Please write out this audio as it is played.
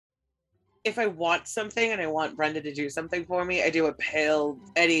if I want something and I want Brenda to do something for me, I do a pale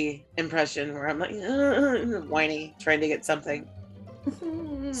Eddie impression where I'm like whiny, trying to get something.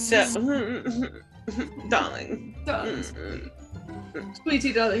 So, darling,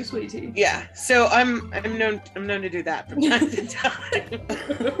 sweetie, darling, sweetie. Yeah, so I'm known to do that from time to time.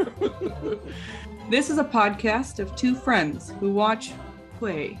 This is a podcast of two friends who watch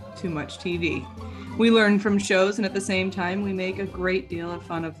way too much TV. We learn from shows, and at the same time, we make a great deal of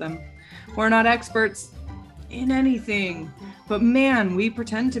fun of them. We're not experts in anything, but man, we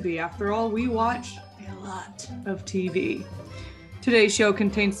pretend to be. After all, we watch a lot of TV. Today's show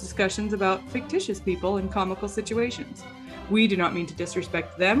contains discussions about fictitious people in comical situations. We do not mean to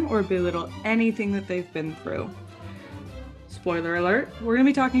disrespect them or belittle anything that they've been through. Spoiler alert, we're going to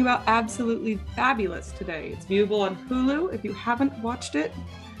be talking about Absolutely Fabulous today. It's viewable on Hulu. If you haven't watched it,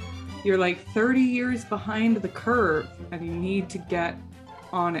 you're like 30 years behind the curve and you need to get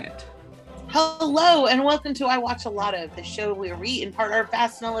on it. Hello, and welcome to I Watch a Lot of, the show where we impart our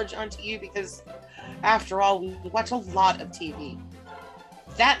vast knowledge onto you because, after all, we watch a lot of TV.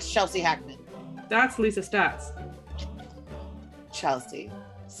 That's Chelsea Hackman. That's Lisa Stats. Chelsea.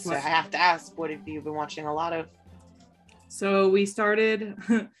 So What? I have to ask, what have you been watching a lot of? So we started,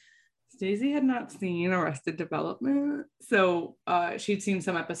 Stacey had not seen Arrested Development. So she'd seen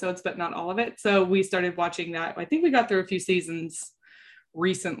some episodes, but not all of it. So we started watching that. I think we got through a few seasons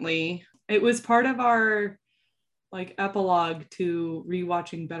recently. It was part of our like epilogue to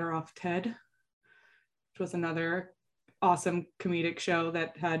rewatching Better Off Ted, which was another awesome comedic show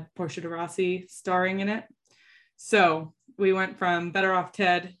that had Portia de Rossi starring in it. So we went from Better Off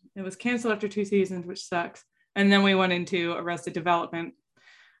Ted. It was canceled after 2 seasons, which sucks. And then we went into Arrested Development,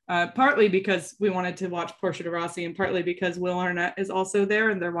 partly because we wanted to watch Portia de Rossi and partly because Will Arnett is also there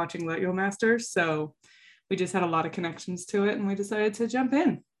and they're watching Lego Masters. So we just had a lot of connections to it and we decided to jump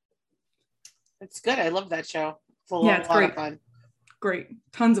in. It's good. I love that show. It's It's lot great. of fun. Great.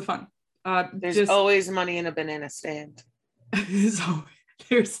 Tons of fun. There's always money in a banana stand. So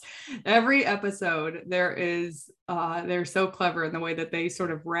there's every episode there is they're so clever in the way that they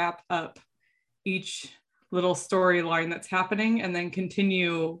sort of wrap up each little storyline that's happening and then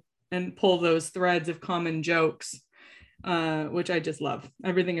continue and pull those threads of common jokes, which I just love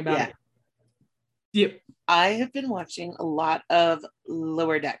everything about it. Yep. I have been watching a lot of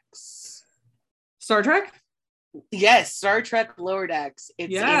Lower Decks. Star Trek? Yes, Star Trek Lower Decks.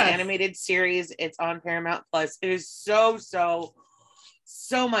 It's Yes. an animated series. It's on Paramount Plus. It is so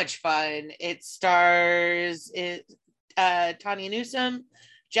much fun. It stars Tanya Newsom,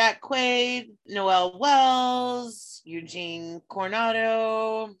 Jack Quaid, Noel Wells, Eugene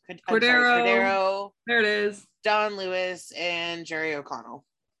Cordero, There it is. Don Lewis, and Jerry O'Connell.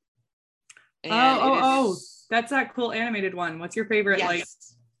 And that's that cool animated one. What's your favorite? Yes. Like,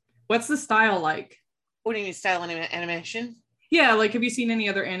 what's the style like? What do you mean, style animation? Yeah, like have you seen any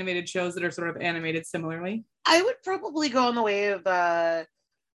other animated shows that are sort of animated similarly? I would probably go on the way of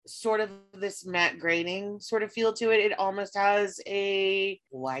sort of this Matt Groening sort of feel to it. It almost has a,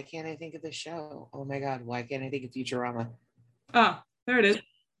 why can't I think of the show? Oh my God, why can't I think of Futurama? Oh, there it is.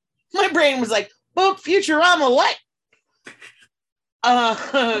 My brain was like, boop, Futurama, what?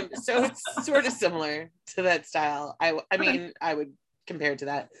 So it's sort of similar to that style. I mean, I would compare it to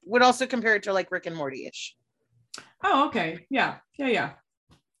that. Would also compare it to like Rick and Morty-ish. Oh, okay. Yeah.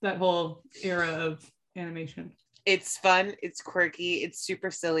 That whole era of animation. It's fun, it's quirky, it's super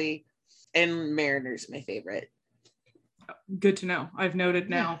silly, and Mariner's my favorite. Good to know. I've noted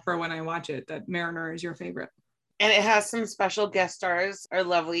now for when I watch it that Mariner is your favorite. And it has some special guest stars. Our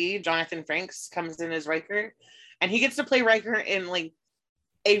lovely Jonathan Frakes comes in as Riker, and he gets to play Riker in like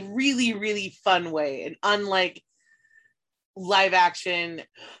a really, really fun way. And unlike live action,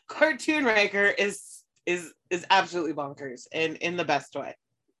 cartoon Riker is absolutely bonkers and in the best way.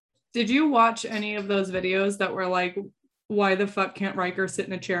 Did you watch any of those videos that were like, why the fuck can't Riker sit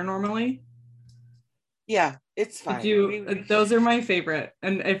in a chair normally? Yeah, it's fine. Those are my favorite.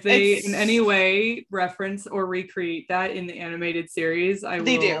 And if they in any way reference or recreate that in the animated series,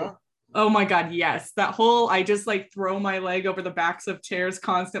 They do. Oh my God, yes. That whole, I just like throw my leg over the backs of chairs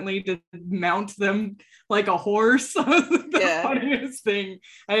constantly to mount them like a horse. The funniest thing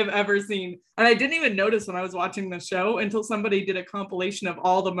I have ever seen. And I didn't even notice when I was watching the show until somebody did a compilation of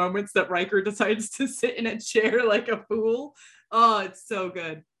all the moments that Riker decides to sit in a chair like a fool. Oh, it's so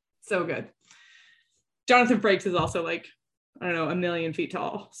good. So good. Jonathan Frakes is also like, I don't know, 1,000,000 feet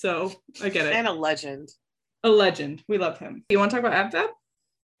tall. So I get it. And a legend. A legend. We love him. You want to talk about AbFab?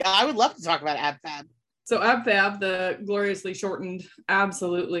 I would love to talk about AbFab. So AbFab, the gloriously shortened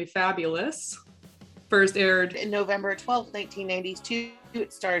Absolutely Fabulous, first aired in November 12th, 1992.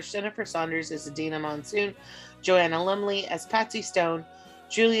 It stars Jennifer Saunders as Adina Monsoon, Joanna Lumley as Patsy Stone,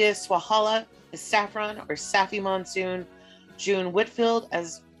 Julia Swahala as Saffron or Safi Monsoon, June Whitfield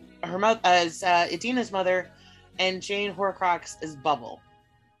as Adina's mother, and Jane Horrocks as Bubble.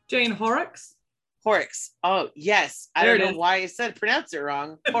 Jane Horrocks? Horrocks. Oh, yes. I don't know why I said pronounce it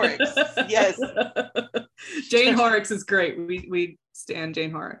wrong. Horrocks. Yes. Jane Horrocks is great. We stand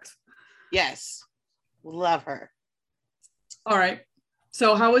Jane Horrocks. Yes. Love her. All right.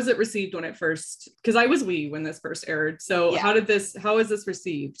 So how was it received when it first, because I was wee when this first aired. So how is this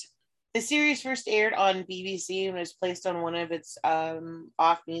received? The series first aired on BBC and was placed on one of its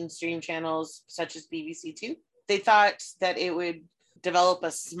off mainstream channels, such as BBC Two. They thought that it would develop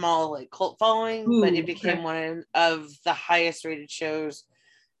a small cult following, but it became one of the highest rated shows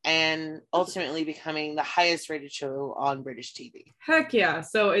and ultimately becoming the highest rated show on British TV. Heck yeah.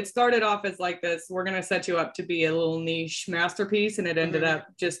 So it started off as this, we're going to set you up to be a little niche masterpiece, and it ended up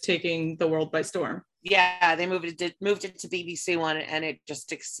just taking the world by storm. Yeah, they moved it to BBC One, and it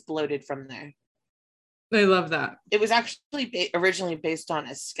just exploded from there. I love that. It was actually originally based on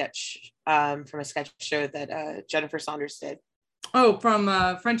a sketch from a sketch show that Jennifer Saunders did. Oh, from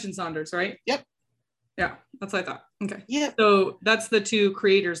French and Saunders, right? Yep. Yeah, that's what I thought. Okay. Yeah. So that's the two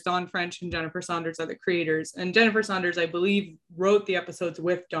creators, Dawn French and Jennifer Saunders are the creators. And Jennifer Saunders, I believe, wrote the episodes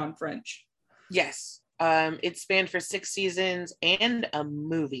with Dawn French. Yes. It spanned for 6 seasons and a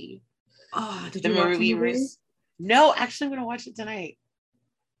movie. Oh, did you watch the movie? No, actually, I'm going to watch it tonight.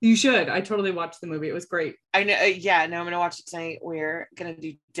 You should. I totally watched the movie. It was great. I know. Yeah, no, I'm going to watch it tonight. We're going to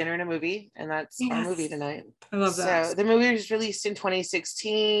do dinner and a movie, and that's our movie tonight. I love that. So the movie was released in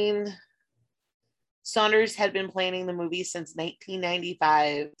 2016. Saunders had been planning the movie since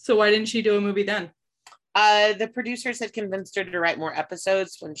 1995. So why didn't she do a movie then? The producers had convinced her to write more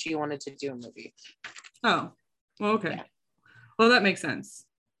episodes when she wanted to do a movie. Oh, well, okay. Yeah. Well, that makes sense.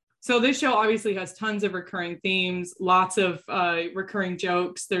 So this show obviously has tons of recurring themes, lots of recurring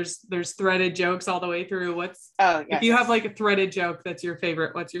jokes. There's threaded jokes all the way through. If you have a threaded joke that's your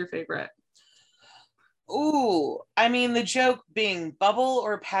favorite, what's your favorite? Ooh, I mean, the joke being Bubble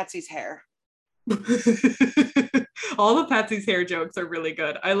or Patsy's hair. All of Patsy's hair jokes are really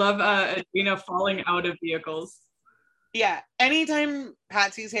good. I love Adina falling out of vehicles. Yeah, anytime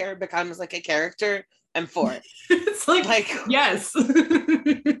Patsy's hair becomes a character, I'm for it. It's yes.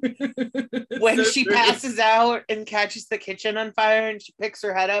 When so she passes out and catches the kitchen on fire and she picks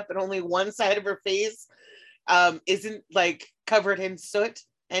her head up and only one side of her face isn't covered in soot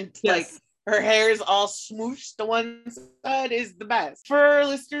and her hair is all smooshed, the one side is the best. For our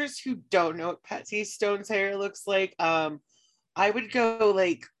listeners who don't know what Patsy Stone's hair looks like, I would go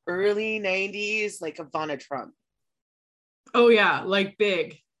early 90s, Ivana Trump. Oh yeah,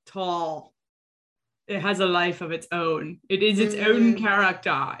 big, tall. It has a life of its own. It is its own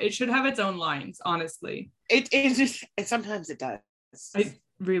character. It should have its own lines, honestly. Sometimes it does.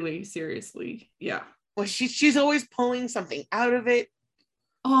 Really, seriously, yeah. Well, she's always pulling something out of it.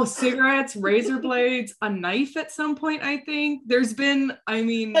 Oh, cigarettes, razor blades, a knife at some point, I think. There's been,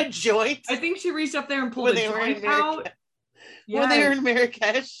 a joint. I think she reached up there and pulled a joint out. When they were in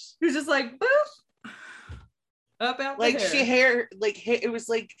Marrakesh. She was just boop. Up out the hair. It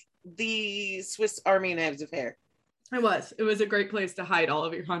was the Swiss Army knives of hair. It was a great place to hide all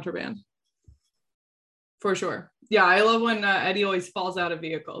of your contraband. For sure. Yeah, I love when Eddie always falls out of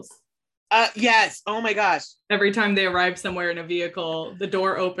vehicles. Yes. Oh my gosh. Every time they arrive somewhere in a vehicle, the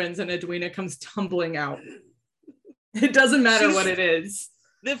door opens and Edwina comes tumbling out. It doesn't matter what it is.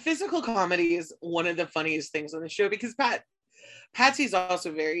 The physical comedy is one of the funniest things on the show because Patsy's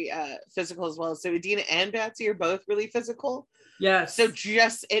also very physical as well. So Adina and Patsy are both really physical. Yes. So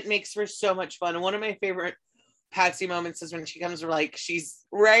it makes for so much fun. And one of my favorite Patsy moments is when she comes she's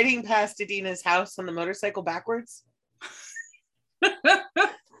riding past Adina's house on the motorcycle backwards.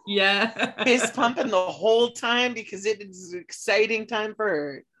 Yeah. Fist pumping the whole time because it is an exciting time for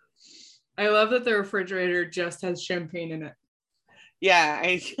her. I love that the refrigerator just has champagne in it. Yeah.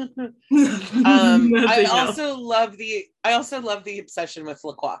 I also love the obsession with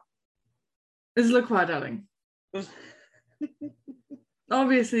La Croix. It's La Croix, darling.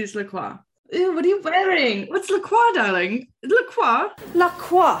 Obviously it's La Croix. Ew, what are you wearing? What's La Croix, darling? La Croix? La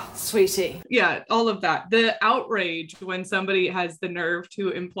Croix, sweetie. Yeah, all of that. The outrage when somebody has the nerve to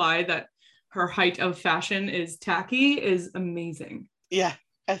imply that her height of fashion is tacky is amazing. Yeah.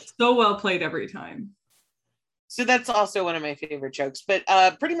 So well played every time. So that's also one of my favorite jokes. But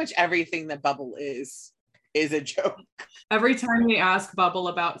pretty much everything that Bubble is a joke. Every time they ask Bubble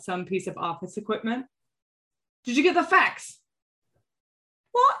about some piece of office equipment, did you get the fax?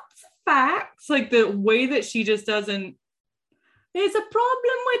 What facts. Like the way that she just doesn't, there's a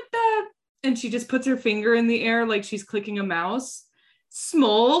problem with the, and she just puts her finger in the air like she's clicking a mouse.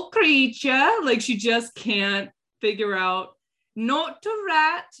 Small creature. Like she just can't figure out, not a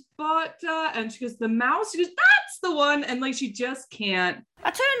rat, but, and she goes, the mouse. She goes, that's the one. And like, she just can't.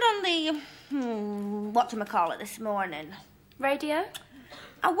 I turned on the, whatchamacallit this morning. Radio?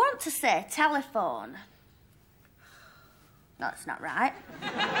 I want to say telephone. No, it's not right.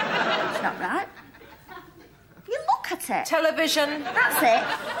 It's not right. You look at it. Television. That's it.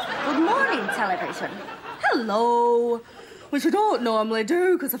 Good morning, television. Hello. Which I don't normally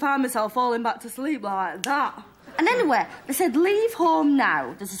do because I find myself falling back to sleep like that. And anyway, they said leave home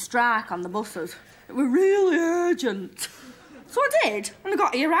now. There's a strike on the buses. It was really urgent. So I did, and I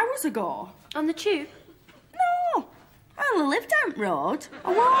got here hours ago. On the tube? No, I only live down the road.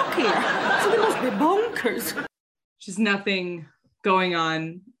 I walk here, so they must be bonkers. She's nothing going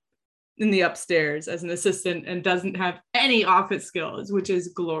on in the upstairs as an assistant and doesn't have any office skills, which is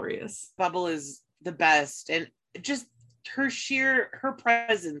glorious. Bubble is the best, and just her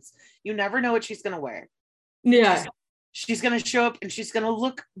presence. You never know what she's gonna wear. Yeah. She's gonna show up and she's gonna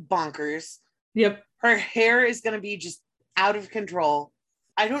look bonkers. Yep. Her hair is gonna be just out of control.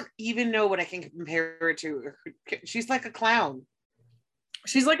 I don't even know what I can compare her to. She's like a clown.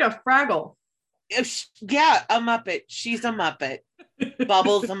 She's like a Fraggle. Yeah, a Muppet. She's a Muppet.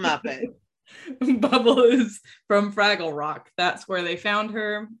 Bubble's a Muppet. Bubble is from Fraggle Rock. That's where they found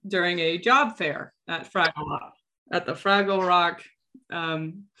her during a job fair at Fraggle Rock. At the Fraggle Rock.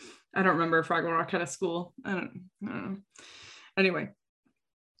 I don't remember if Fraggle Rock had a school. I don't know. Anyway.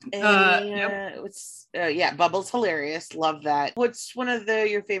 Yeah, Bubble's hilarious. Love that. What's one of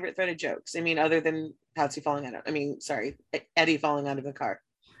your favorite threaded jokes? I mean, other than Eddie falling out of a car.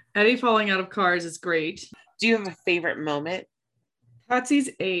 Eddie falling out of cars is great. Do you have a favorite moment? Patsy's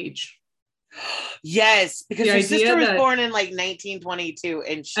age. Yes, because The her idea sister was that- born in like 1922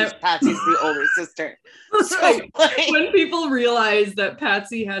 and Patsy's the older sister. So, Right. like, When people realize that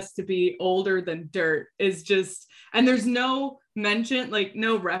Patsy has to be older than dirt is just, and there's no mention, like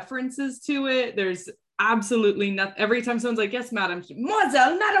no references to it. There's absolutely nothing. Every time someone's like, yes, madam,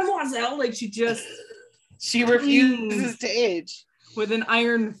 mademoiselle, like she refuses to age. with an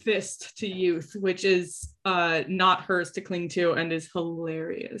iron fist to youth, which is not hers to cling to and is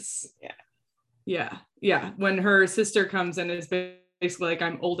hilarious. Yeah. When her sister comes and is basically like,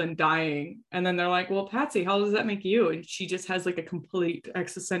 I'm old and dying. And then they're like, well, Patsy, how does that make you? And she just has like a complete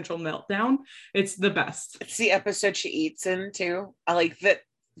existential meltdown. It's the best. It's the episode she eats in too. I like that.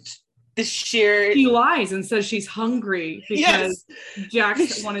 The sheer. She lies and says she's hungry because Yes.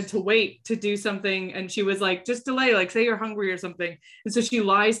 Jax wanted to wait to do something. And she was like, just delay, like say you're hungry or something. And so she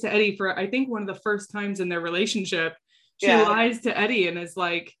lies to Eddie for, I think, one of the first times in their relationship. She lies to Eddie and is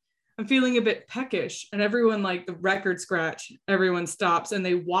like, I'm feeling a bit peckish. And everyone, like the record scratch, everyone stops and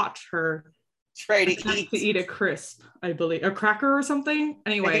they watch her Try to eat a crisp, I believe, a cracker or something.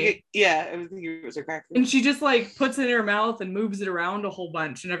 Anyway. I think it was a cracker. And she just like puts it in her mouth and moves it around a whole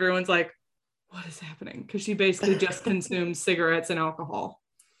bunch. And everyone's like, what is happening? Because she basically just consumes cigarettes and alcohol.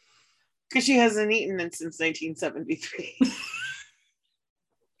 Because she hasn't eaten it since 1973.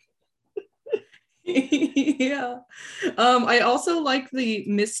 Yeah. I also like the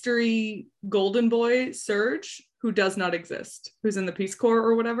mystery golden boy, Serge, who does not exist, who's in the Peace Corps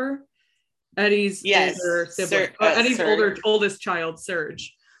or whatever. Eddie's older sibling. Eddie's oldest child,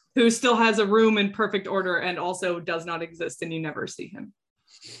 Serge, who still has a room in perfect order and also does not exist, and you never see him.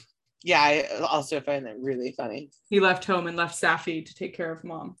 Yeah, I also find that really funny. He left home and left Safi to take care of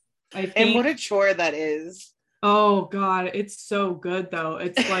mom. And what a chore that is. Oh God, it's so good though.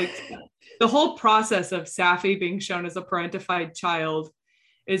 It's like the whole process of Safi being shown as a parentified child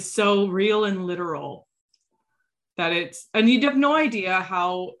is so real and literal that and you'd have no idea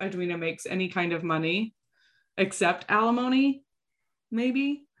how Edwina makes any kind of money except alimony,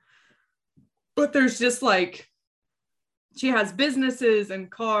 maybe. But there's just like, she has businesses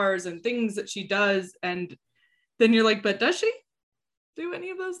and cars and things that she does. And then you're like, but does she do any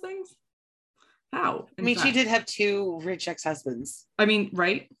of those things? How? I mean, she did have two rich ex-husbands. I mean,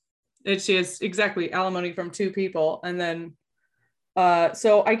 right? She has exactly alimony from two people. And then,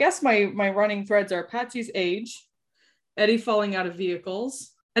 so I guess my running threads are Patsy's age, Eddie falling out of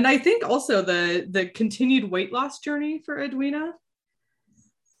vehicles. And I think also the continued weight loss journey for Edwina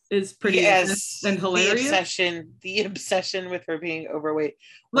is pretty intense and hilarious. The obsession with her being overweight.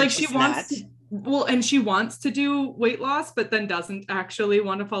 Like she wants and she wants to do weight loss, but then doesn't actually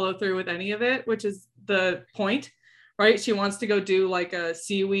want to follow through with any of it, which is the point, right? She wants to go do like a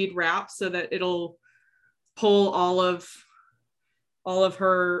seaweed wrap so that it'll pull all of all of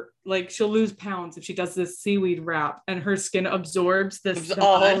her, like, she'll lose pounds if she does this seaweed wrap and her skin absorbs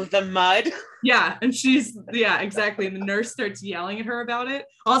all the mud. Yeah, and exactly. And the nurse starts yelling at her about it.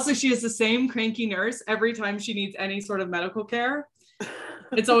 Also, she has the same cranky nurse every time she needs any sort of medical care.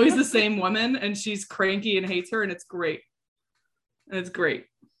 It's always the same woman, and she's cranky and hates her, and it's great.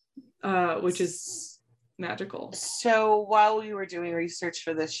 Which is magical. So while we were doing research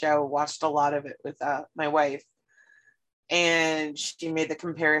for this show, watched a lot of it with my wife, and she made the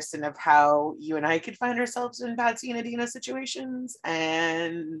comparison of how you and I could find ourselves in Patsy and Adina situations,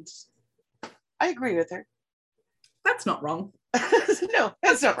 and I agree with her. That's not wrong. No,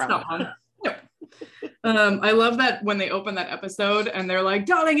 that's not wrong. Not wrong. No. I love that when they open that episode and they're like,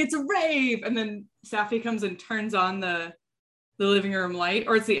 darling, it's a rave. And then Safi comes and turns on the living room light,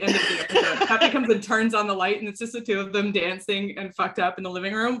 or it's the end of the episode. Safi comes and turns on the light, and it's just the two of them dancing and fucked up in the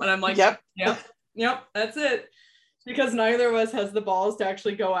living room. And I'm like, yep, that's it. Because neither of us has the balls to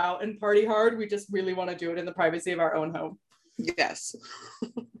actually go out and party hard. We just really want to do it in the privacy of our own home. Yes.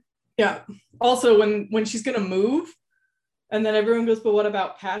 Yeah. Also, when she's going to move, and then everyone goes, but what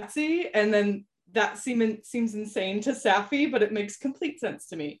about Patsy? And then that seems insane to Safi, but it makes complete sense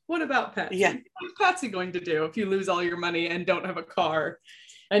to me. What about Patsy? Yeah. What's Patsy going to do if you lose all your money and don't have a car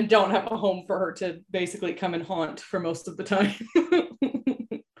and don't have a home for her to basically come and haunt for most of the time?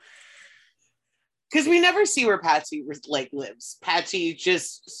 Because we never see where Patsy lives. Patsy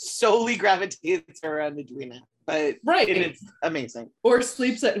just solely gravitates around Edwina, but right, it's amazing. Or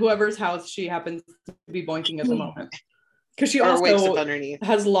sleeps at whoever's house she happens to be boinking at the moment. Because she or wakes also up underneath.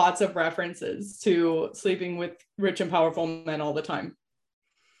 Has lots of references to sleeping with rich and powerful men all the time.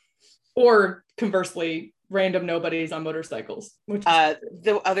 Or conversely, random nobodies on motorcycles.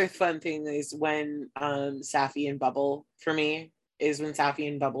 The other fun thing is when Safi and Bubble, for me, is when Safi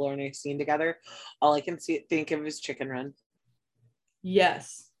and Bubble are in a scene together. All I can think of is Chicken Run.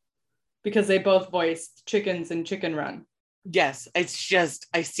 Yes. Because they both voiced chickens in Chicken Run. Yes, it's just,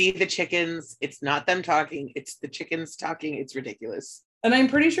 I see the chickens. It's not them talking. It's the chickens talking. It's ridiculous. And I'm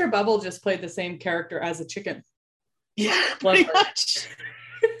pretty sure Bubble just played the same character as a chicken. Yeah, pretty much.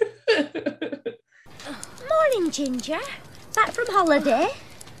 Morning, Ginger. Back from holiday?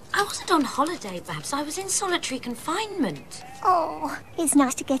 I wasn't on holiday, Babs. I was in solitary confinement. Oh, it's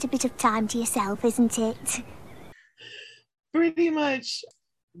nice to get a bit of time to yourself, isn't it? Pretty much.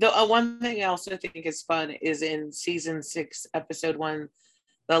 The one thing I also think is fun is in season 6, episode 1,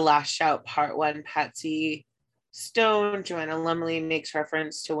 The Last Shout, part 1, Patsy Stone, Joanna Lumley makes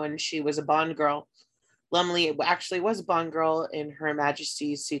reference to when she was a Bond girl. Lumley actually was a Bond girl in Her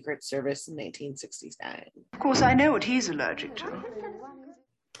Majesty's Secret Service in 1969. Of course, I know what he's allergic to.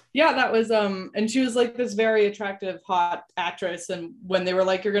 Yeah, that was, and she was like this very attractive, hot actress. And when they were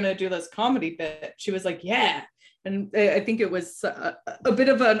like, you're going to do this comedy bit, she was like, yeah. And I think it was a bit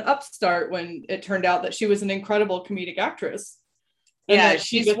of an upstart when it turned out that she was an incredible comedic actress. Yeah,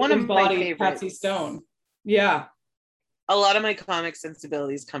 she's one of my favorites. Patsy Stone. Yeah. A lot of my comic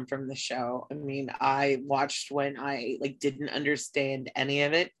sensibilities come from the show. I mean, I watched when I didn't understand any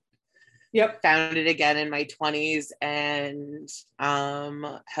of it. Yep. Found it again in my 20s and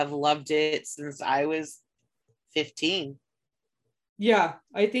have loved it since I was 15. Yeah,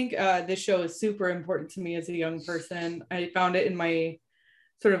 I think this show is super important to me as a young person. I found it in my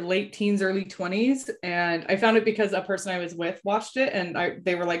sort of late teens, early 20s. And I found it because a person I was with watched it, and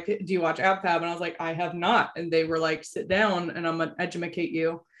they were like, do you watch AbFab? And I was like, I have not. And they were like, sit down and I'm gonna educate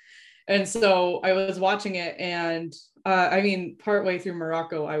you. And so I was watching it, and I mean, partway through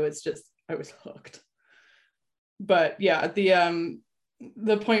Morocco, I was hooked. But yeah, the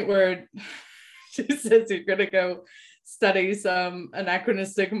point where she says you're gonna go study some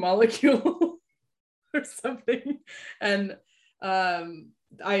anachronistic molecule or something, and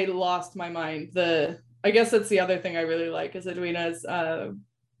I lost my mind. I guess that's the other thing I really like is Edwina's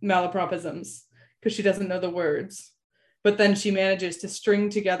malapropisms, because she doesn't know the words, but then she manages to string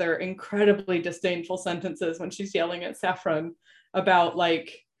together incredibly disdainful sentences when she's yelling at Saffron about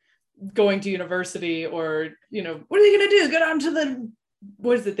going to university, or what are you gonna do, go down to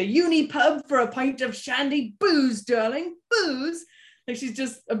the uni pub for a pint of shandy? Booze, darling, booze. She's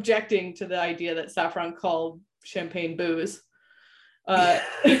just objecting to the idea that Saffron called champagne booze. Yeah,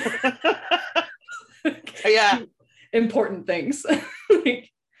 important things.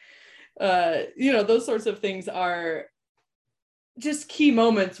 Those sorts of things are just key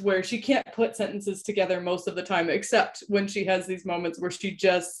moments where she can't put sentences together most of the time, except when she has these moments where she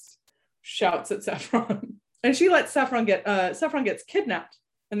just shouts at Saffron. And she lets Saffron gets kidnapped,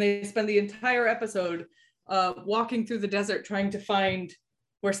 and they spend the entire episode walking through the desert trying to find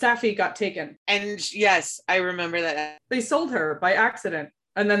where Safi got taken. And yes, I remember that. They sold her by accident.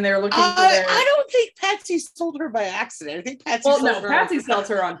 And then they're looking for I don't think Patsy sold her by accident. I think Patsy sold her. Patsy sells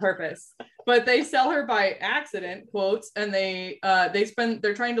her on purpose. But they sell her by accident, quotes, and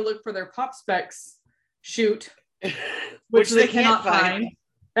they're trying to look for their Pop Specs shoot, which they cannot find.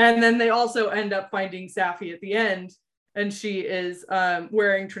 And then they also end up finding Safi at the end, and she is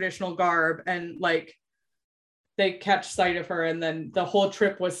wearing traditional garb, and like they catch sight of her, and then the whole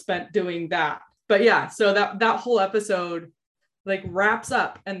trip was spent doing that. But yeah, so that whole episode like wraps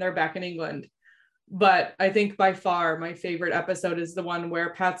up and they're back in England. But I think by far my favorite episode is the one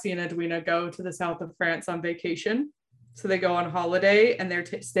where Patsy and Edwina go to the south of France on vacation. So they go on holiday and they're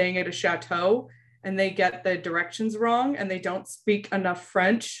staying at a chateau, and they get the directions wrong and they don't speak enough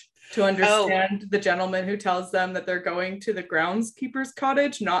French to understand the gentleman who tells them that they're going to the groundskeeper's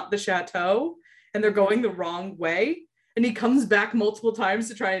cottage, not the chateau, and they're going the wrong way. And he comes back multiple times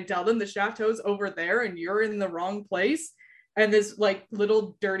to try and tell them the chateau's over there and you're in the wrong place. And this like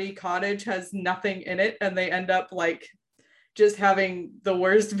little dirty cottage has nothing in it, and they end up like just having the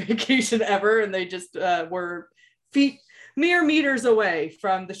worst vacation ever, and they just were mere meters away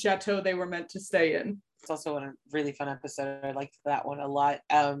from the chateau they were meant to stay in. It's also a really fun episode. I liked that one a lot.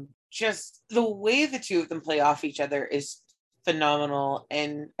 Just the way the two of them play off each other is phenomenal,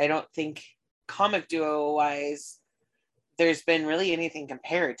 and I don't think comic duo wise there's been really anything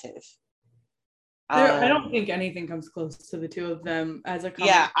comparative. I don't think anything comes close to the two of them as a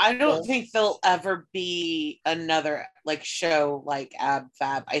comic. Yeah, I don't think there'll ever be another like show like Ab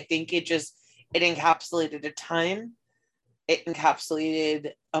Fab. I think it encapsulated a time. It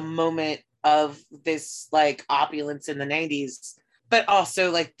encapsulated a moment of this like opulence in the 90s, but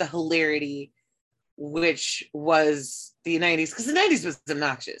also like the hilarity, which was the 90s, because the 90s was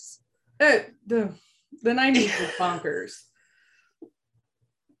obnoxious. The 90s was bonkers.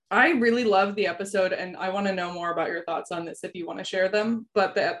 I really loved the episode, and I want to know more about your thoughts on this if you want to share them.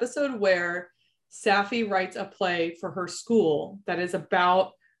 But the episode where Safi writes a play for her school that is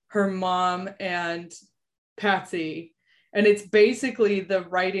about her mom and Patsy, and it's basically the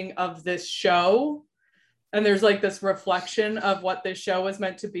writing of this show. And there's like this reflection of what this show was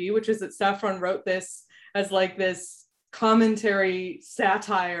meant to be, which is that Saffron wrote this as like this commentary,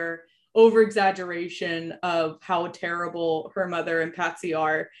 satire, over-exaggeration of how terrible her mother and Patsy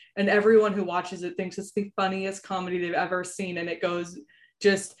are, and everyone who watches it thinks it's the funniest comedy they've ever seen, and it goes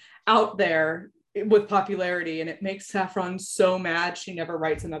just out there with popularity, and it makes Saffron so mad she never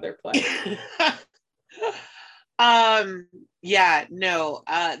writes another play. That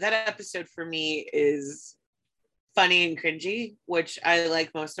episode for me is funny and cringy, which I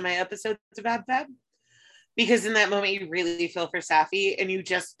like most of my episodes of Ab Fab. Because in that moment, you really feel for Safi, and you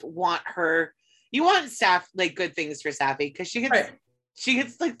just want her. You want like good things for Safi, because she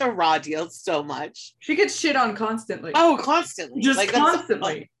gets like the raw deal so much. She gets shit on constantly. Oh, constantly, just like,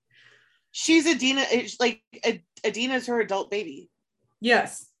 constantly. She's Adina. It's like Adina's her adult baby.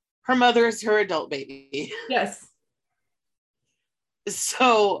 Yes. Her mother is her adult baby. Yes.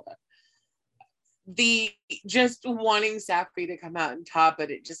 So the just wanting Safi to come out and top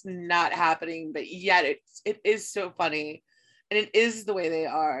it just not happening, but yet it is so funny, and it is the way they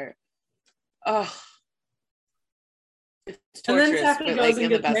are. Oh, it's torturous, and then Safi goes like, and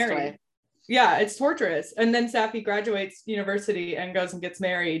gets married. Way. Yeah, it's torturous. And then Safi graduates university and goes and gets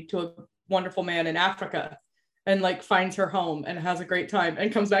married to a wonderful man in Africa, and like finds her home and has a great time,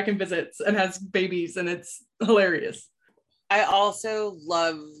 and comes back and visits and has babies, and it's hilarious. I also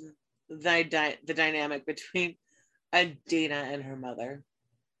love the dynamic between Adina and her mother.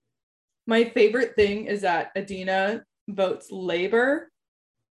 My favorite thing is that Adina votes Labour,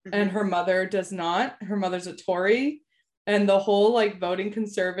 and her mother does not. Her mother's a Tory, and the whole like voting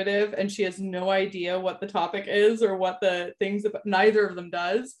Conservative, and she has no idea what the topic is or what the things about. Neither of them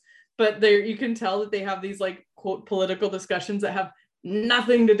does, but you can tell that they have these like quote political discussions that have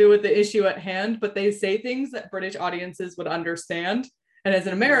nothing to do with the issue at hand, but they say things that British audiences would understand. And as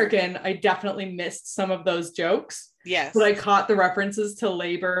an American, I definitely missed some of those jokes. Yes. But I caught the references to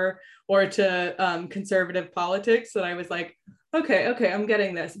Labour or to conservative politics, that I was like, okay, I'm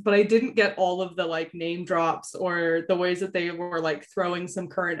getting this. But I didn't get all of the like name drops or the ways that they were like throwing some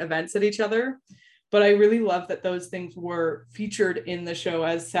current events at each other. But I really love that those things were featured in the show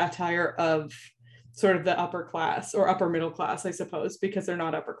as satire of sort of the upper class or upper middle class, I suppose, because they're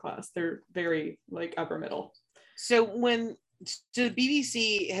not upper class. They're very like upper middle. So the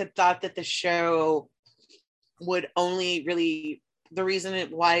BBC had thought that the show would only really, the reason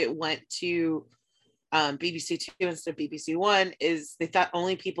why it went to BBC Two instead of BBC One is they thought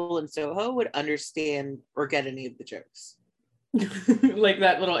only people in Soho would understand or get any of the jokes. Like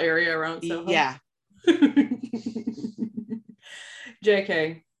that little area around Soho. Yeah.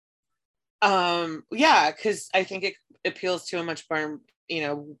 JK. Yeah, because I think it appeals to a much more,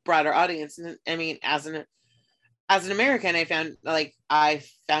 broader audience. And I mean, as an American, I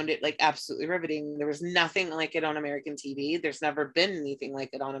found it like absolutely riveting. There was nothing like it on American TV. There's never been anything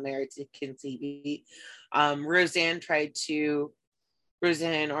like it on American TV. Roseanne tried to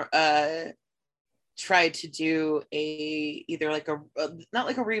do either like not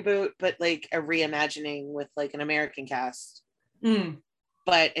like a reboot, but like a reimagining with like an American cast.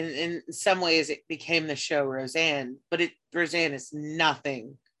 But in some ways it became the show Roseanne, but Roseanne is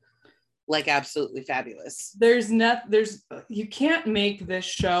nothing like Absolutely Fabulous. You can't make this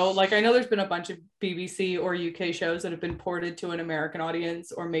show, like I know there's been a bunch of BBC or UK shows that have been ported to an American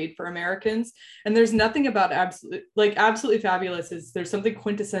audience or made for Americans, and there's nothing about Absolutely Fabulous there's something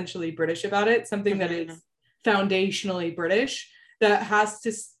quintessentially British about it, something that is foundationally British that has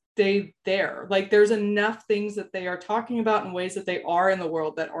to stay there. Like there's enough things that they are talking about in ways that they are in the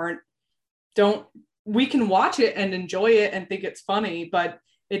world that we can watch it and enjoy it and think it's funny, but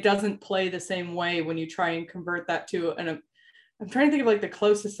it doesn't play the same way when you try and convert that to I'm trying to think of like the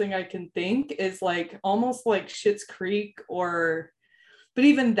closest thing I can think is like almost like Schitt's Creek but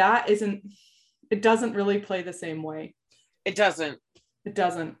even that it doesn't really play the same way. It doesn't. It's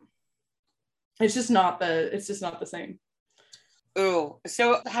just not the same. Oh,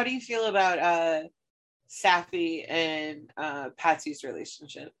 so how do you feel about Safi and Patsy's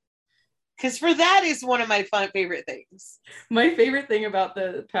relationship? Because for that is one of my favorite things. My favorite thing about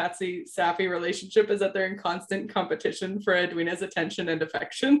the Patsy-Safi relationship is that they're in constant competition for Edwina's attention and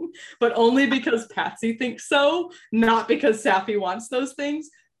affection, but only because Patsy thinks so, not because Safi wants those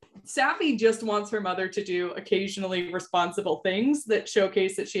things. Safi just wants her mother to do occasionally responsible things that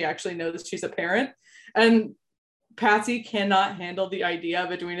showcase that she actually knows she's a parent. And Patsy cannot handle the idea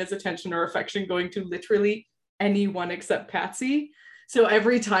of Edwina's attention or affection going to literally anyone except Patsy. So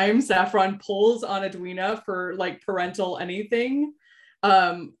every time Saffron pulls on Edwina for like parental anything,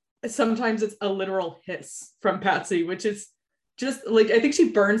 sometimes it's a literal hiss from Patsy, which is just like, I think she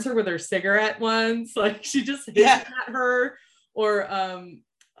burns her with her cigarette once. Like she just hits at her, or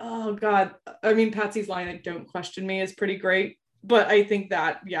oh God. I mean, Patsy's line, like, "Don't question me," is pretty great. But I think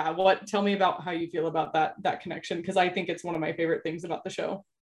that, tell me about how you feel about that connection, because I think it's one of my favorite things about the show.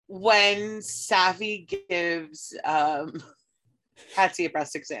 When Safi gives Patsy a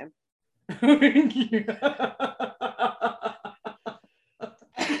breast exam.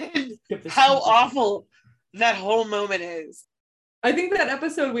 How awful that whole moment is. I think that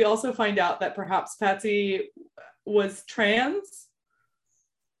episode we also find out that perhaps Patsy was trans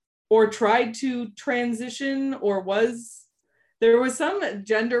or tried to transition, or there was some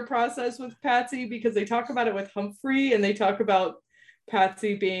gender process with Patsy, because they talk about it with Humphrey and they talk about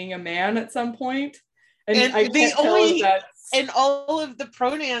Patsy being a man at some point. And I can't tell if that's... And all of the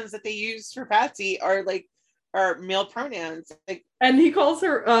pronouns that they use for Patsy are male pronouns. Like, and he calls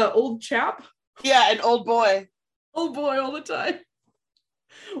her old chap. Yeah, an old boy. Old boy all the time.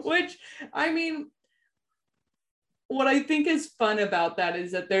 Which, I mean, what I think is fun about that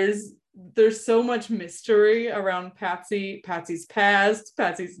is that there's so much mystery around Patsy's past,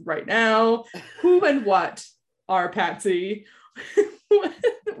 Patsy's right now. Who and what are Patsy?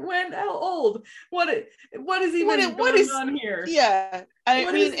 When, how old? What is even going on here? Yeah, I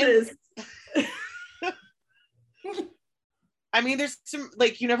mean, there's some,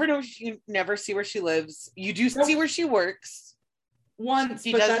 like, you never know. You never see where she lives. You do see where she works. Once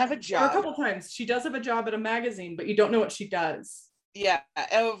she does have a job. Or a couple times. She does have a job at a magazine, but you don't know what she does. Yeah.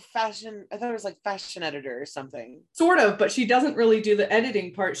 Fashion. I thought it was like fashion editor or something. Sort of, but she doesn't really do the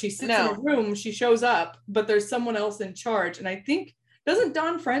editing part. She sits in a room, she shows up, but there's someone else in charge. And I think, doesn't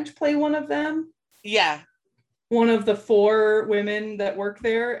Dawn French play one of them? Yeah. One of the 4 women that work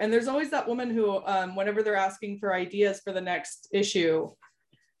there. And there's always that woman who, whenever they're asking for ideas for the next issue,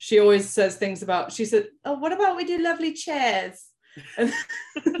 she always says things about, she said, "Oh, what about we do lovely chairs? And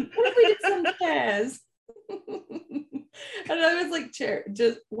what if we did some chairs?" And I was like, "Chair,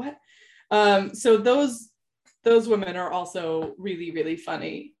 just what?" So those women are also really, really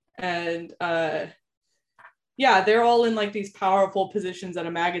funny. And they're all in like these powerful positions at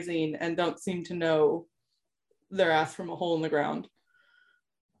a magazine and don't seem to know their ass from a hole in the ground,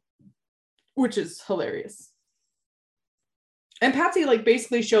 which is hilarious. And Patsy like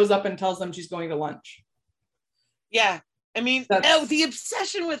basically shows up and tells them she's going to lunch. Yeah. I mean, the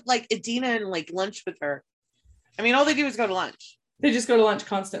obsession with like Edina and like lunch with her. I mean, all they do is go to lunch. They just go to lunch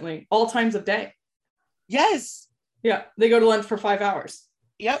constantly, all times of day. Yes. Yeah. They go to lunch for 5 hours.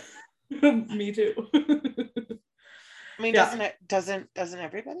 Yep. Me too. I mean, doesn't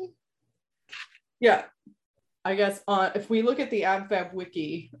everybody? Yeah. I guess if we look at the AbFab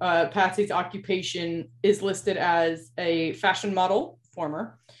wiki, Patsy's occupation is listed as a fashion model,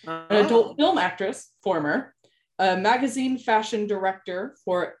 former, an adult film actress, former, a magazine fashion director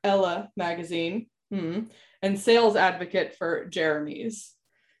for Ella magazine, and sales advocate for Jeremy's.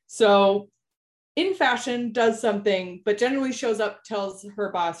 So in fashion, does something, but generally shows up, tells her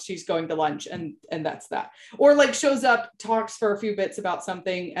boss she's going to lunch, and that's that. Or like shows up, talks for a few bits about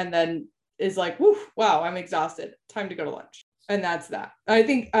something, and then is like, woof, wow, I'm exhausted. Time to go to lunch. And that's that. I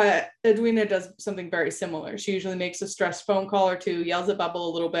think Edwina does something very similar. She usually makes a stressed phone call or two, yells at Bubble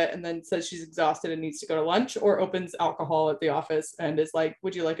a little bit, and then says she's exhausted and needs to go to lunch, or opens alcohol at the office and is like,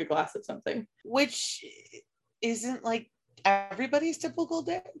 would you like a glass of something? Which isn't like everybody's typical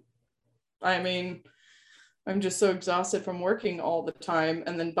day. I mean, I'm just so exhausted from working all the time.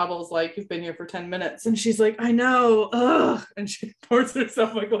 And then Bubble's like, you've been here for 10 minutes. And she's like, I know. Ugh. And she pours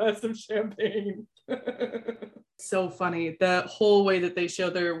herself a glass of champagne. So funny. The whole way that they show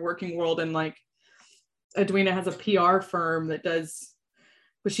their working world, and like Edwina has a PR firm that does,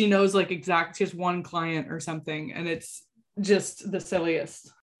 but she knows like she has one client or something. And it's just the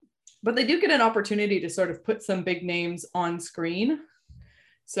silliest. But they do get an opportunity to sort of put some big names on screen.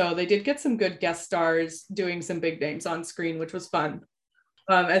 So they did get some good guest stars doing some big names on screen, which was fun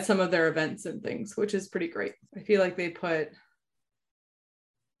at some of their events and things, which is pretty great. I feel like they put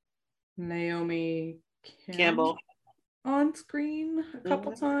Naomi Campbell on screen a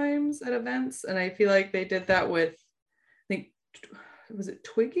couple times at events. And I feel like they did that with, I think, was it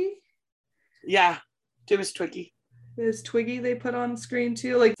Twiggy? Yeah, it was Twiggy. There's Twiggy they put on screen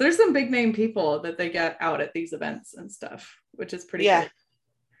too. Like there's some big name people that they get out at these events and stuff, which is pretty good.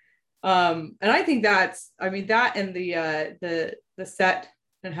 And I think that and the set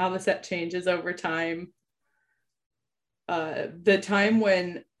and how the set changes over time. The time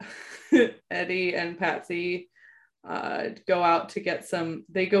when Eddie and Patsy go out to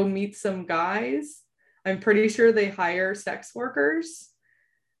they go meet some guys. I'm pretty sure they hire sex workers,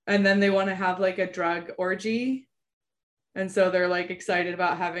 and then they want to have like a drug orgy. And so they're like excited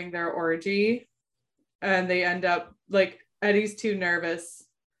about having their orgy, and they end up like Eddie's too nervous.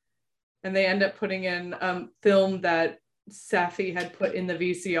 And they end up putting in film that Safi had put in the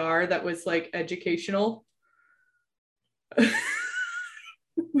VCR that was like educational.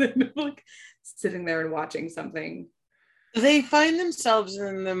 They're like sitting there and watching something. They find themselves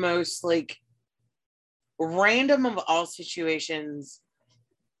in the most like random of all situations.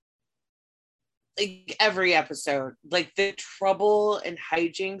 Like every episode, like the trouble and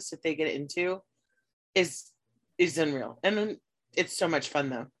hijinks that they get into is unreal. And it's so much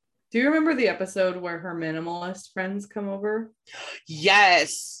fun though. Do you remember the episode where her minimalist friends come over?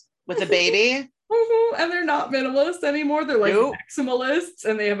 Yes, with a baby. And they're not minimalists anymore. They're like maximalists,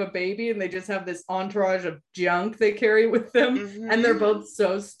 and they have a baby, and they just have this entourage of junk they carry with them. Mm-hmm. And they're both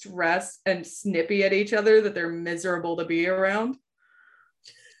so stressed and snippy at each other that they're miserable to be around.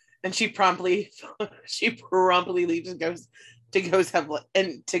 And she promptly leaves and goes have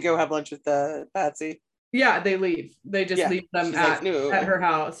lunch with Patsy. Yeah, they leave. They just leave them at her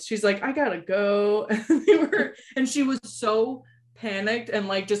house. She's like, I gotta go. And she was so panicked and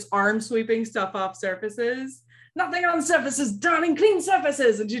like just arm sweeping stuff off surfaces. Nothing on surfaces, darling, clean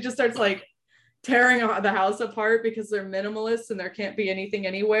surfaces. And she just starts like tearing the house apart because they're minimalists and there can't be anything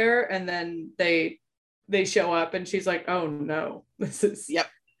anywhere. And then they show up and she's like, oh no, this is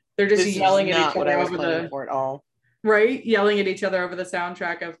they're just yelling at each other over yelling at each other over the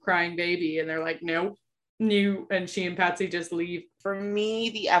soundtrack of Crying Baby, and they're like, nope. And she and Patsy just leave. For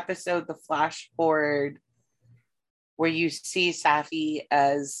me, the episode, the flash forward, where you see Safi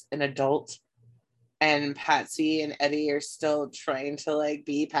as an adult and Patsy and Eddie are still trying to like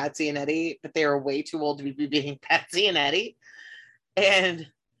be Patsy and Eddie, but they are way too old to be being Patsy and Eddie. And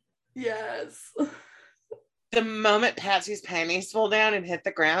yes, the moment Patsy's panties fall down and hit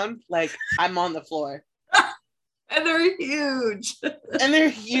the ground, like I'm on the floor. And they're huge.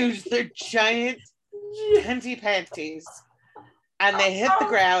 They're giant panties, and they hit the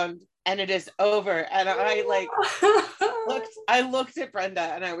ground, and it is over. And I looked at Brenda,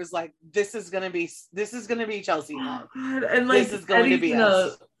 and I was like, "This is gonna be Chelsea now." Oh, and like this is going to be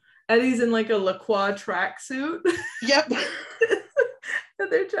us. Eddie's in like a LaCroix tracksuit. Yep.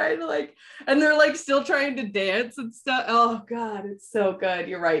 And they're trying to like, and they're like still trying to dance and stuff. Oh God, it's so good.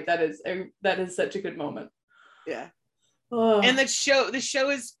 You're right. That is such a good moment. Yeah. Oh. And the show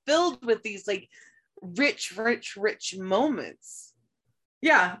is filled with these like rich moments.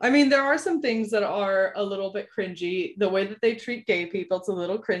 Yeah, I mean, there are some things that are a little bit cringy. The way that they treat gay people, it's a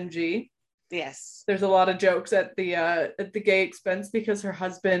little cringy. Yes. There's a lot of jokes at the gay expense because her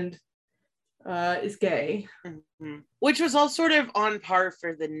husband is gay. Mm-hmm. Which was all sort of on par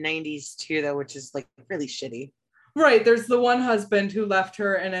for the 90s too, though, which is like really shitty. Right. There's the one husband who left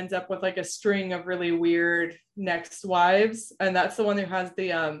her and ends up with like a string of really weird next wives. And that's the one who has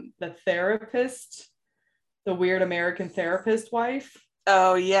the therapist, the weird American therapist wife.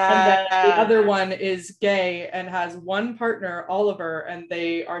 Oh, yeah. And then the other one is gay and has one partner, Oliver, and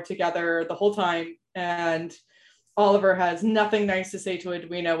they are together the whole time. And Oliver has nothing nice to say to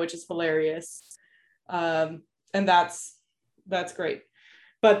Edwina, which is hilarious. And that's great.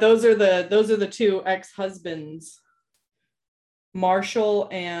 But those are the two ex-husbands, Marshall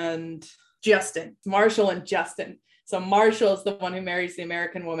and Justin. So Marshall is the one who marries the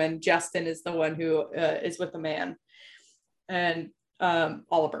American woman. Justin is the one who is with the man. And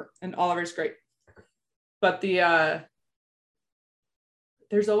Oliver. And Oliver's great. But there's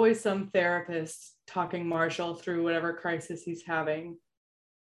always some therapist talking Marshall through whatever crisis he's having,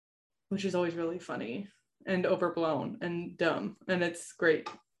 which is always really funny and overblown and dumb. And it's great.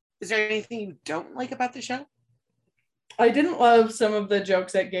 Is there anything you don't like about the show? I didn't love some of the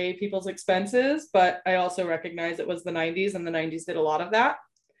jokes at gay people's expenses, but I also recognize it was the 90s and the 90s did a lot of that.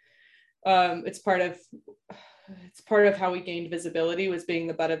 It's part of how we gained visibility, was being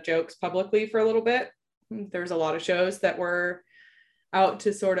the butt of jokes publicly for a little bit. There's a lot of shows that were out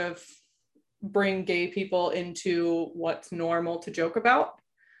to sort of bring gay people into what's normal to joke about,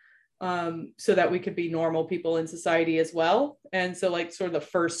 so that we could be normal people in society as well. And so like sort of the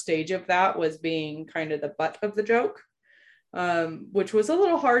first stage of that was being kind of the butt of the joke, which was a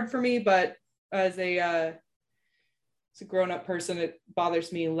little hard for me, but as a grown-up person, it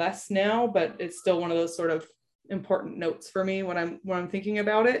bothers me less now, but it's still one of those sort of important notes for me when I'm thinking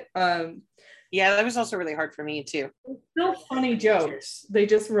about it. Yeah, that was also really hard for me too. Still funny jokes. They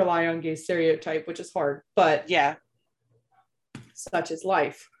just rely on gay stereotype, which is hard, but yeah, such is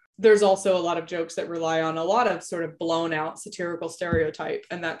life. There's also a lot of jokes that rely on a lot of sort of blown out satirical stereotype,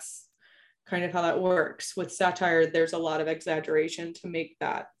 and that's kind of how that works. With satire, there's a lot of exaggeration to make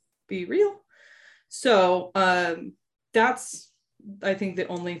that be real. So that's, I think, the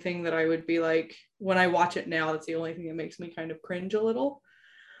only thing that I would be like, when I watch it now, that's the only thing that makes me kind of cringe a little.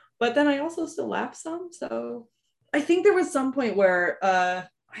 But then I also still laugh some. So I think there was some point where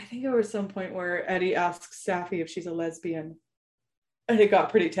Eddie asks Safi if she's a lesbian, and it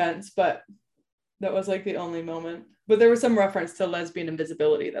got pretty tense, but that was like the only moment. But there was some reference to lesbian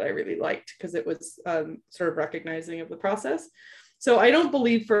invisibility that I really liked, because it was sort of recognizing of the process. So I don't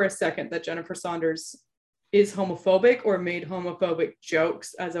believe for a second that Jennifer Saunders is homophobic or made homophobic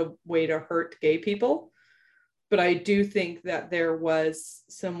jokes as a way to hurt gay people. But I do think that there was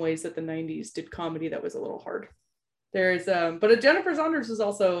some ways that the 90s did comedy that was a little hard. But Jennifer Saunders was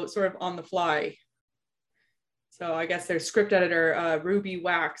also sort of on the fly. So I guess their script editor, Ruby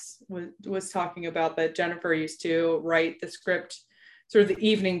Wax, was talking about that Jennifer used to write the script sort of the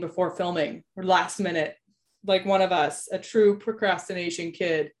evening before filming, or last minute, like one of us, a true procrastination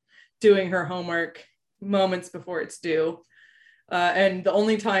kid doing her homework moments before it's due. And the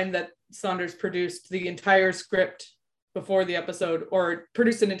only time that Saunders produced the entire script before the episode, or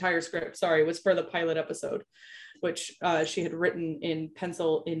produced an entire script, was for the pilot episode, which she had written in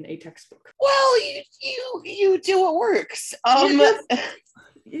pencil in a textbook. Well, you do what works. You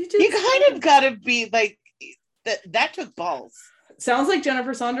kind of gotta be like, that took balls. Sounds like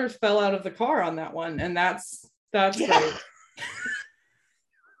Jennifer Saunders fell out of the car on that one, and that's great.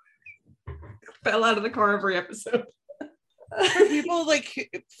 Fell out of the car every episode.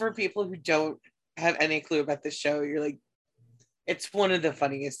 For people who don't have any clue about this show, you're like, it's one of the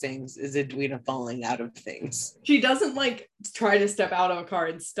funniest things is Edwina falling out of things. She doesn't like try to step out of a car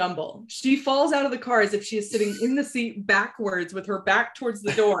and stumble. She falls out of the car as if she is sitting in the seat backwards with her back towards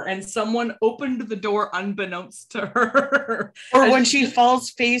the door, and someone opened the door unbeknownst to her. Or when she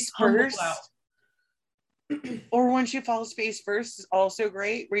falls face first. Or when she falls face first is also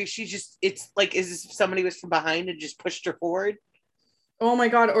great, where it's like as if somebody was from behind and just pushed her forward. Oh my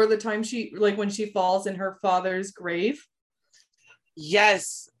God. Or the time when she falls in her father's grave.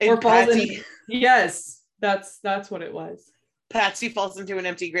 Yes. Or Patsy. Yes, that's what it was. Patsy falls into an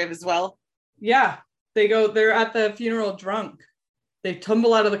empty grave as well. Yeah. They're at the funeral drunk. They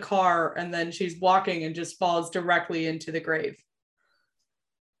tumble out of the car, and then she's walking and just falls directly into the grave.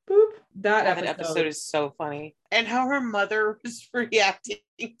 Boop. That episode is so funny. And how her mother was reacting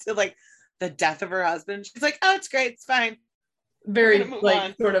to like the death of her husband. She's like, oh, it's great, it's fine. Very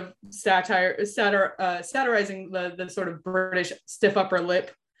like sort of satirizing the sort of British stiff upper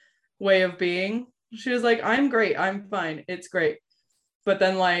lip way of being. She was like, I'm great, I'm fine, it's great. But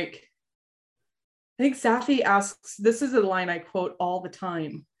then like I think Safi asks, this is a line I quote all the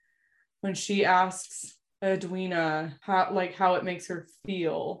time, when she asks Edwina how it makes her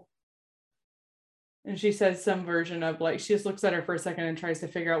feel. And she says some version of like, she just looks at her for a second and tries to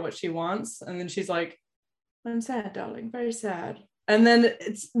figure out what she wants. And then she's like, I'm sad, darling, very sad. And then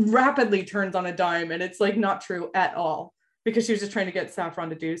it's rapidly turns on a dime, and it's like not true at all, because she was just trying to get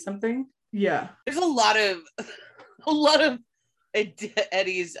Saffron to do something. Yeah. There's a lot of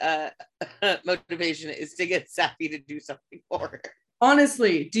Eddie's motivation is to get Safi to do something for her.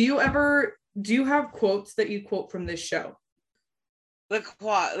 Honestly, do you have quotes that you quote from this show?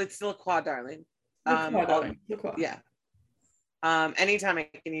 It's LaCroix, darling. LaCroix. Yeah. Anytime I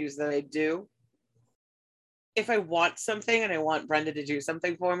can use that, I do. If I want something and I want Brenda to do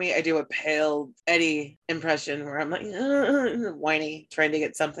something for me, I do a pale Eddie impression where I'm like whiny, trying to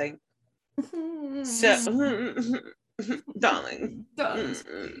get something. So, darling,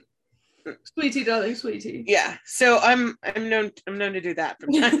 sweetie, darling, sweetie. Yeah. So I'm known to do that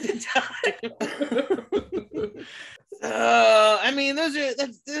from time to time. I mean, those are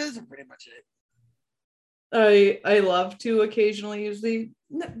pretty much it. I love to occasionally use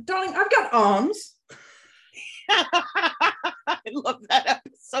darling, I've got arms. I love that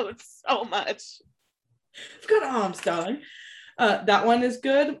episode so much. I've got arms, darling. That one is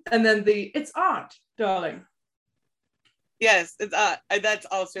good. And then it's art, darling. Yes, it's that's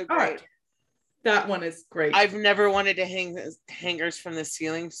also great. Art. That one is great. I've never wanted to hang hangers from the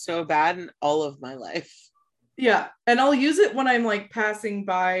ceiling so bad in all of my life. Yeah, and I'll use it when I'm like passing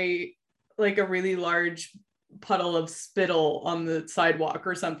by like a really large puddle of spittle on the sidewalk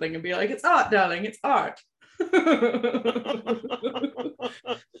or something and be like, it's art, darling, it's art.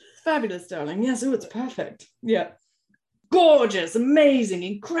 Fabulous, darling. Yes, it's perfect. Yeah. Gorgeous, amazing,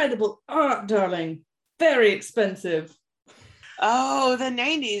 incredible art, darling. Very expensive. Oh, the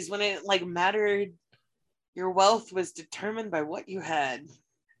 90s when it like mattered. Your wealth was determined by what you had.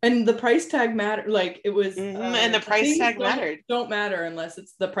 And the price tag mattered. Like it was. And the price tag mattered. Don't matter unless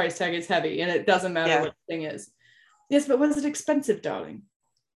the price tag is heavy, and it doesn't matter what the thing is. Yes, but was it expensive, darling?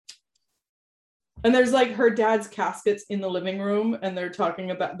 And there's like her dad's caskets in the living room, and they're talking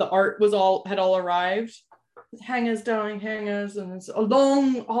about the art had all arrived. Hangers, darling, hangers, and it's a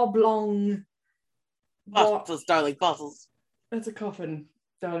long oblong. Bottles, darling, bottles. That's a coffin,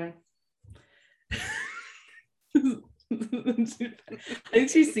 darling. I think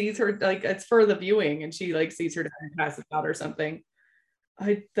she sees her like it's for the viewing, and she like sees her dad pass it out or something.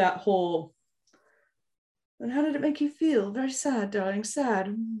 And how did it make you feel? Very sad, darling.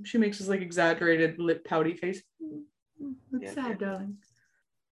 Sad. She makes this like exaggerated lip pouty face. It's sad, darling.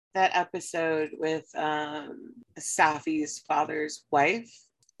 That episode with Safi's father's wife,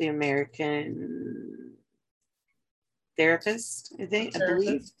 the American therapist, I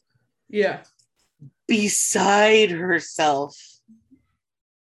believe. Yeah. Beside herself.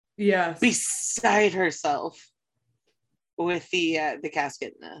 Yes. Beside herself. With the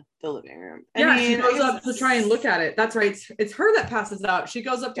casket in the living room. She goes up to try and look at it. That's right. It's her that passes out. She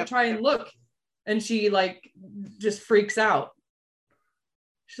goes up to try and look, and she like just freaks out.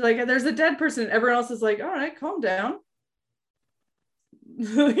 She's like, "There's a dead person." Everyone else is like, "All right, calm down."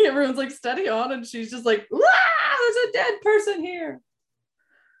 Everyone's like, "Steady on," and she's just like, "Ah, there's a dead person here."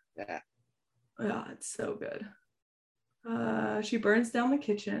 Yeah. Oh, it's so good. She burns down the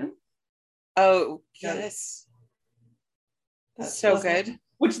kitchen. Oh yes. That's so good.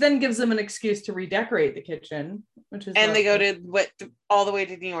 Which then gives them an excuse to redecorate the kitchen, and they go to all the way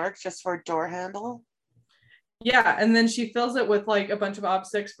to New York just for a door handle. Yeah, and then she fills it with like a bunch of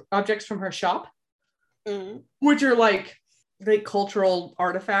objects from her shop, which are like cultural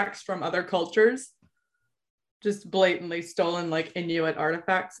artifacts from other cultures, just blatantly stolen like Inuit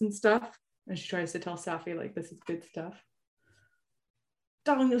artifacts and stuff. And she tries to tell Safi like this is good stuff.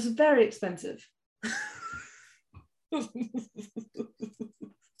 Darling, this is very expensive.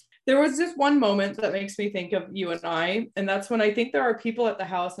 There was just one moment that makes me think of you and I, and that's when I think there are people at the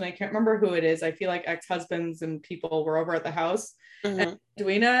house, and I can't remember who it is. I feel like ex-husbands and people were over at the house, and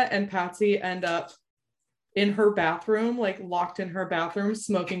Edwina and Patsy end up in her bathroom, like locked in her bathroom,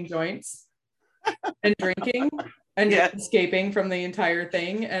 smoking joints and drinking and escaping from the entire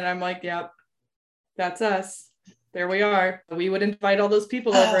thing. And I'm like, yep, that's us. There we are. We would invite all those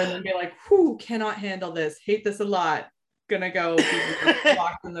people over and then be like, whew, cannot handle this. Hate this a lot. Gonna go be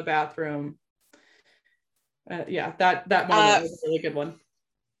locked in the bathroom. That moment was a really good one.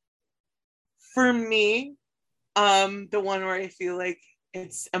 For me, the one where I feel like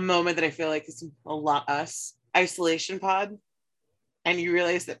it's a moment that I feel like is a lot us. Isolation Pod. And you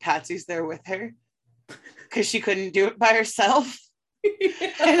realize that Patsy's there with her because she couldn't do it by herself.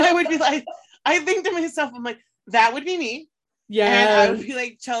 And I would be like, I think to myself, I'm like, that would be me. Yeah. And I would be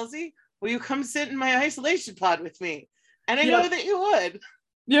like, Chelsea, will you come sit in my isolation pod with me? And I know that you would.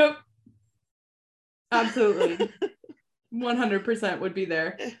 Yep. Absolutely. 100% would be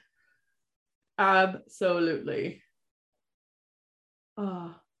there. Absolutely.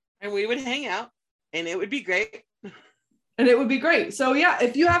 And we would hang out and it would be great. And it would be great. So yeah,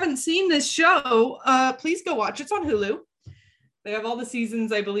 if you haven't seen this show, please go watch. It's on Hulu. They have all the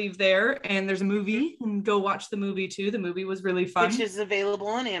seasons, I believe, there. And there's a movie. And go watch the movie too. The movie was really fun. Which is available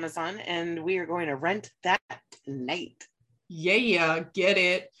on Amazon. And we are going to rent that tonight. Yeah, get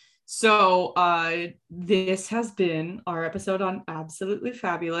it. So this has been our episode on Absolutely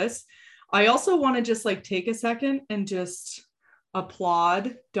Fabulous. I also want to just like take a second and just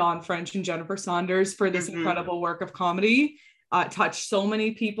applaud Dawn French and Jennifer Saunders for this incredible work of comedy. Touched so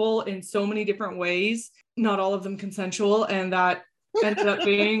many people in so many different ways, not all of them consensual, and that ended up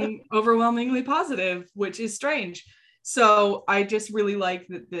being overwhelmingly positive, which is strange. So I just really like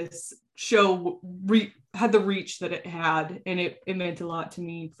that this show had the reach that it had, and it meant a lot to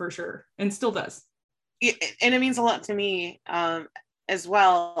me for sure, and still does. And it means a lot to me as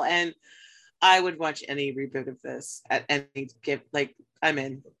well. And I would watch any reboot of this at any give. Like, I'm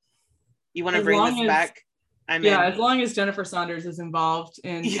in. You want to bring this back? I'm in. As long as Jennifer Saunders is involved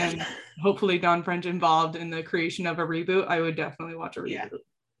and hopefully Dawn French involved in the creation of a reboot, I would definitely watch a reboot. Yeah.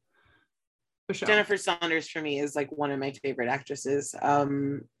 For sure. Jennifer Saunders for me is like one of my favorite actresses.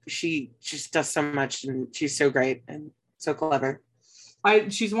 She just does so much and she's so great and so clever.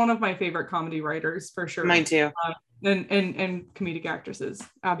 She's one of my favorite comedy writers for sure. Mine too. And comedic actresses.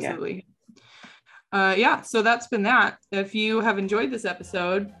 Absolutely. So that's been that. If you have enjoyed this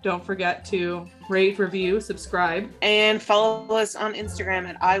episode, don't forget to rate, review, subscribe. And follow us on Instagram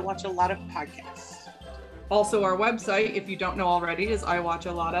at I Watch a Lot of Podcasts. Also, our website, if you don't know already, is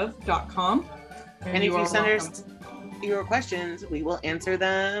iwatchalotof.com. And if you send us your questions, we will answer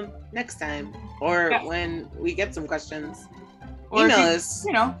them next time. Or when we get some questions. Or email us.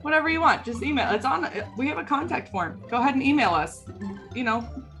 You know, whatever you want. Just email. We have a contact form. Go ahead and email us. You know,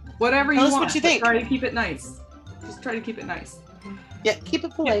 whatever Tell you us want. What you think. Try to keep it nice. Just try to keep it nice. Yeah, keep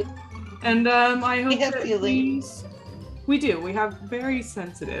it polite. Yeah. And I hope that feelings. We do. We have very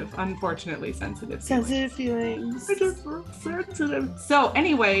sensitive, unfortunately sensitive feelings. Sensitive. So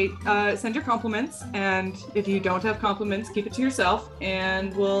anyway, send your compliments, and if you don't have compliments, keep it to yourself,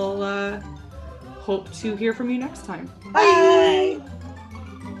 and we'll hope to hear from you next time. Bye.